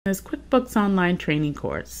This QuickBooks Online training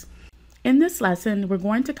course. In this lesson, we're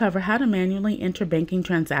going to cover how to manually enter banking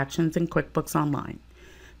transactions in QuickBooks Online.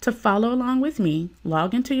 To follow along with me,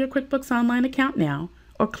 log into your QuickBooks Online account now,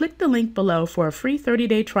 or click the link below for a free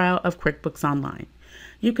 30-day trial of QuickBooks Online.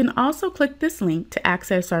 You can also click this link to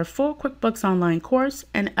access our full QuickBooks Online course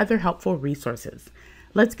and other helpful resources.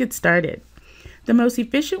 Let's get started. The most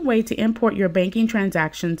efficient way to import your banking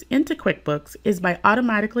transactions into QuickBooks is by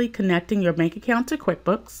automatically connecting your bank account to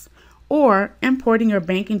QuickBooks or importing your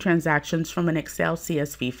banking transactions from an Excel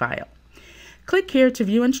CSV file. Click here to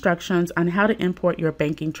view instructions on how to import your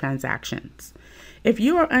banking transactions. If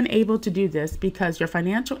you are unable to do this because your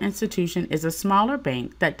financial institution is a smaller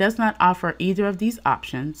bank that does not offer either of these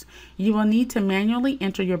options, you will need to manually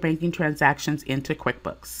enter your banking transactions into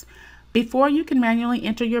QuickBooks. Before you can manually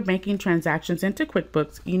enter your banking transactions into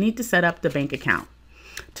QuickBooks, you need to set up the bank account.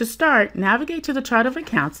 To start, navigate to the Chart of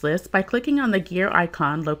Accounts list by clicking on the gear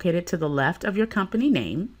icon located to the left of your company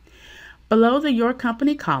name. Below the Your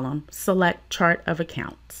Company column, select Chart of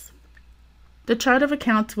Accounts. The Chart of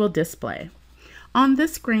Accounts will display. On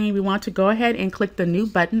this screen, we want to go ahead and click the New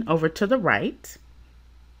button over to the right.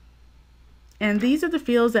 And these are the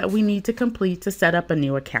fields that we need to complete to set up a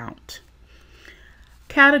new account.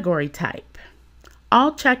 Category type.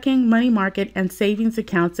 All checking, money market, and savings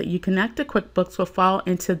accounts that you connect to QuickBooks will fall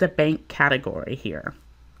into the bank category here.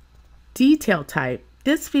 Detail type.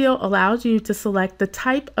 This field allows you to select the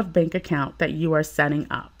type of bank account that you are setting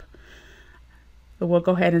up. So we'll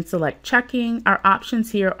go ahead and select checking. Our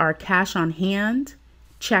options here are cash on hand,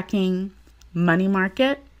 checking, money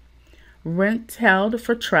market, rent held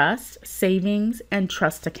for trust, savings, and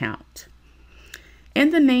trust account.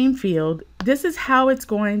 In the name field, this is how it's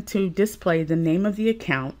going to display the name of the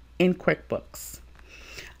account in QuickBooks.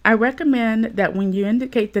 I recommend that when you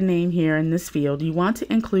indicate the name here in this field, you want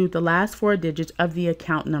to include the last 4 digits of the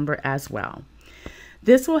account number as well.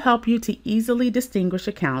 This will help you to easily distinguish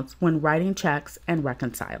accounts when writing checks and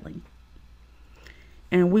reconciling.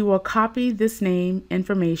 And we will copy this name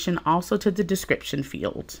information also to the description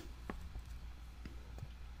field.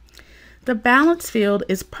 The balance field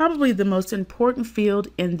is probably the most important field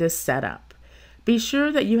in this setup. Be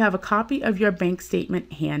sure that you have a copy of your bank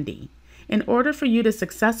statement handy. In order for you to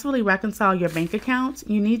successfully reconcile your bank accounts,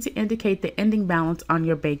 you need to indicate the ending balance on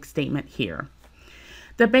your bank statement here.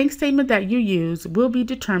 The bank statement that you use will be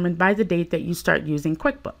determined by the date that you start using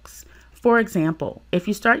QuickBooks. For example, if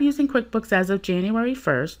you start using QuickBooks as of January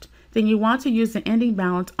 1st, then you want to use the ending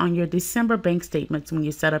balance on your December bank statements when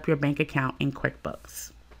you set up your bank account in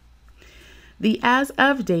QuickBooks. The as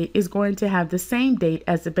of date is going to have the same date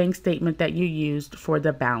as the bank statement that you used for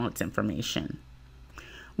the balance information.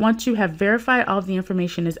 Once you have verified all of the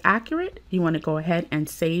information is accurate, you want to go ahead and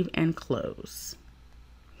save and close.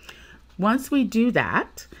 Once we do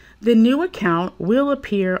that, the new account will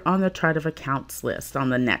appear on the Chart of Accounts list on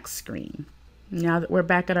the next screen. Now that we're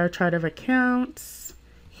back at our Chart of Accounts,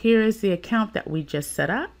 here is the account that we just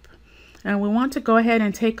set up. And we want to go ahead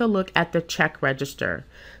and take a look at the check register.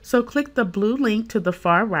 So click the blue link to the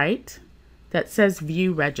far right that says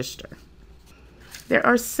View Register. There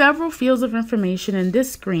are several fields of information in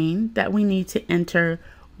this screen that we need to enter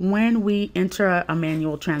when we enter a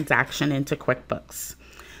manual transaction into QuickBooks.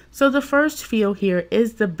 So the first field here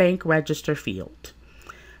is the bank register field.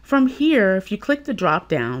 From here, if you click the drop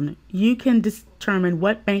down, you can determine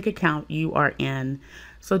what bank account you are in.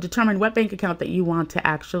 So determine what bank account that you want to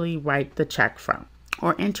actually write the check from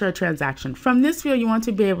or enter a transaction. From this field, you want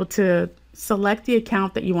to be able to select the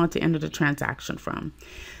account that you want to enter the transaction from.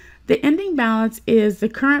 The ending balance is the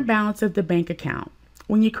current balance of the bank account.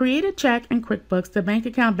 When you create a check in QuickBooks, the bank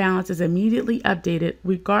account balance is immediately updated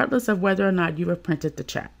regardless of whether or not you have printed the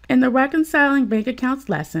check. In the Reconciling Bank Accounts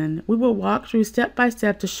lesson, we will walk through step by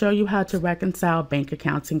step to show you how to reconcile bank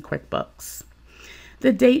accounts in QuickBooks.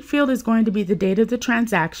 The date field is going to be the date of the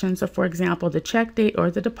transaction, so for example, the check date or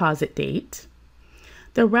the deposit date.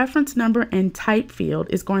 The reference number and type field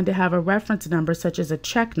is going to have a reference number such as a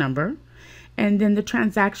check number, and then the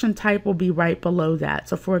transaction type will be right below that.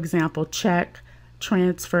 So for example, check,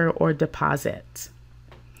 transfer, or deposit.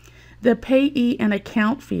 The payee and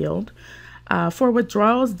account field. For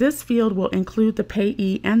withdrawals, this field will include the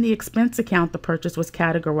payee and the expense account the purchase was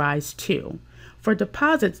categorized to. For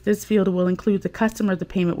deposits, this field will include the customer the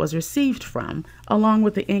payment was received from, along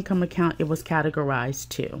with the income account it was categorized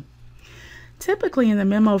to. Typically in the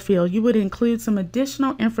memo field, you would include some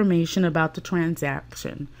additional information about the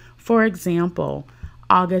transaction. For example,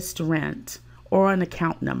 August rent or an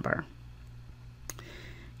account number.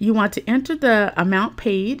 You want to enter the amount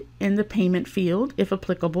paid in the payment field, if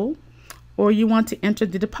applicable. or you want to enter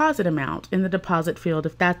the deposit amount in the deposit field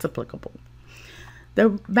if that's applicable. The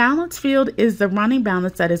balance field is the running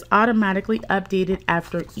balance that is automatically updated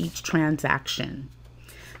after each transaction.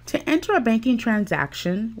 To enter a banking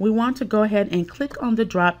transaction, we want to go ahead and click on the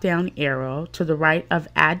drop-down arrow to the right of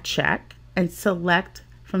Add Check and select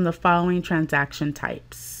from the following transaction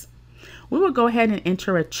types. We will go ahead and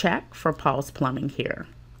enter a check for Paul's Plumbing here.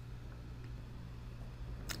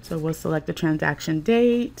 So we'll select the transaction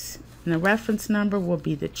date, and the reference number will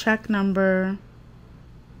be the check number.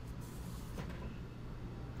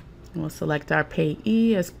 We'll select our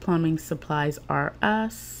payee as Plumbing Supplies R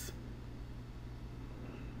Us.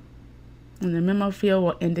 And the memo field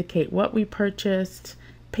will indicate what we purchased.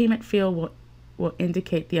 Payment field will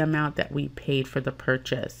indicate the amount that we paid for the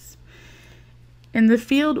purchase. In the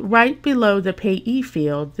field right below the payee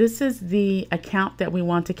field, this is the account that we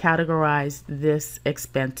want to categorize this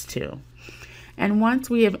expense to. And once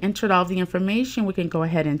we have entered all the information, we can go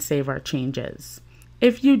ahead and save our changes.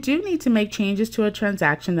 If you do need to make changes to a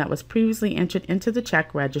transaction that was previously entered into the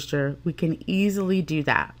check register, we can easily do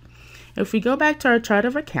that. If we go back to our chart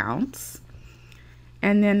of accounts,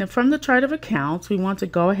 and then from the chart of accounts, we want to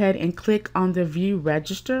go ahead and click on the View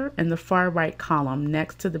Register in the far right column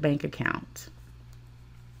next to the bank account.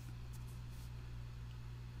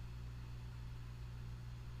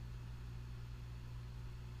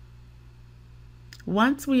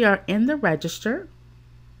 Once we are in the register,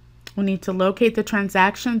 we need to locate the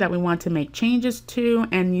transaction that we want to make changes to,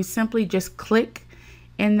 and you simply just click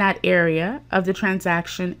in that area of the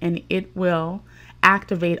transaction and it will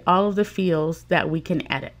activate all of the fields that we can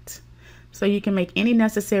edit. So you can make any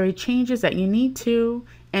necessary changes that you need to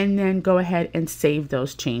and then go ahead and save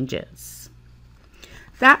those changes.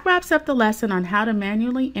 That wraps up the lesson on how to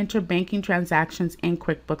manually enter banking transactions in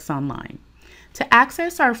QuickBooks Online. To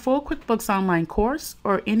access our full QuickBooks Online course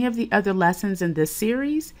or any of the other lessons in this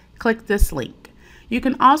series, click this link. You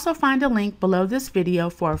can also find a link below this video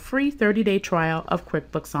for a free 30-day trial of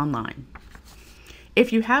QuickBooks Online.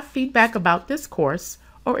 If you have feedback about this course,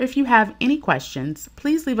 or if you have any questions,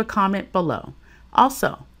 please leave a comment below.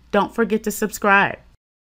 Also, don't forget to subscribe.